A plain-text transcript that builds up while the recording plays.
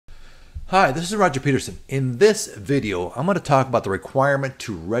Hi, this is Roger Peterson. In this video, I'm going to talk about the requirement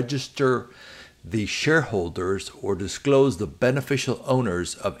to register the shareholders or disclose the beneficial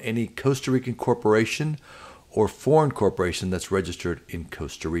owners of any Costa Rican corporation or foreign corporation that's registered in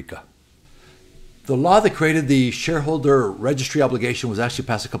Costa Rica. The law that created the shareholder registry obligation was actually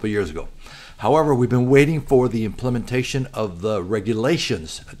passed a couple of years ago. However, we've been waiting for the implementation of the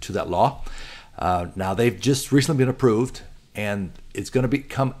regulations to that law. Now they've just recently been approved, and it's going to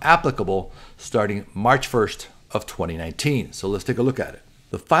become applicable starting March 1st of 2019. So let's take a look at it.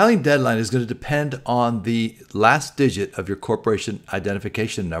 The filing deadline is going to depend on the last digit of your corporation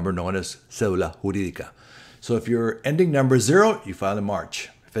identification number, known as cédula jurídica. So if your ending number is 0, you file in March.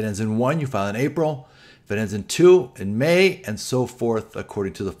 If it ends in 1, you file in April. If it ends in 2, in May, and so forth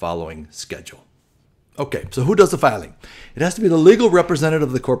according to the following schedule. Okay, so who does the filing? It has to be the legal representative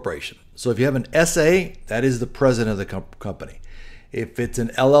of the corporation. So if you have an SA, that is the president of the company. If it's an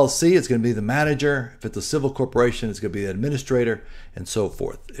LLC, it's going to be the manager. If it's a civil corporation, it's going to be the administrator, and so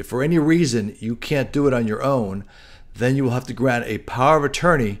forth. If for any reason you can't do it on your own, then you will have to grant a power of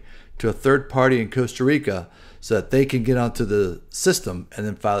attorney to a third party in Costa Rica so that they can get onto the system and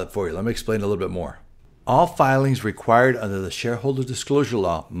then file it for you. Let me explain a little bit more. All filings required under the shareholder disclosure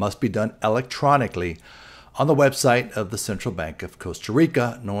law must be done electronically on the website of the Central Bank of Costa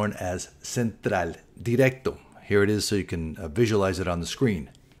Rica, known as Central Directo. Here it is so you can visualize it on the screen.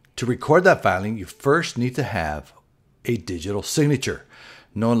 To record that filing, you first need to have a digital signature,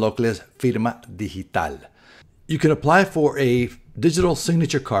 known locally as firma digital. You can apply for a digital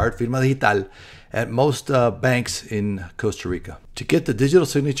signature card, firma digital, at most banks in Costa Rica. To get the digital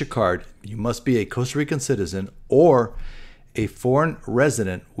signature card, you must be a Costa Rican citizen or a foreign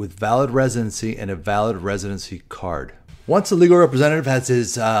resident with valid residency and a valid residency card. Once the legal representative has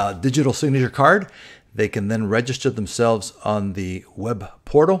his digital signature card, they can then register themselves on the web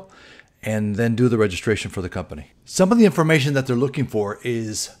portal and then do the registration for the company. Some of the information that they're looking for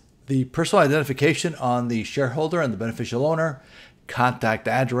is the personal identification on the shareholder and the beneficial owner, contact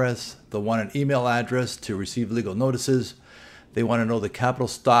address, they want an email address to receive legal notices. They want to know the capital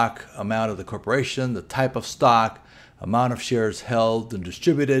stock amount of the corporation, the type of stock, amount of shares held and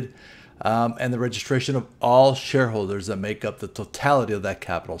distributed, and the registration of all shareholders that make up the totality of that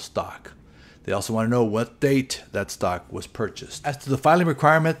capital stock. They also want to know what date that stock was purchased. As to the filing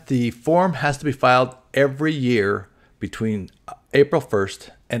requirement, the form has to be filed every year between April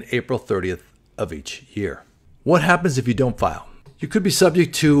 1st and April 30th of each year. What happens if you don't file? You could be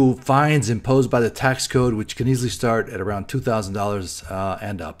subject to fines imposed by the tax code, which can easily start at around $2,000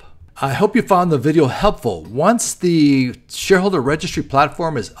 and up. I hope you found the video helpful. Once the shareholder registry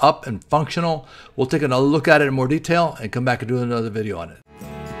platform is up and functional, we'll take another look at it in more detail and come back and do another video on it.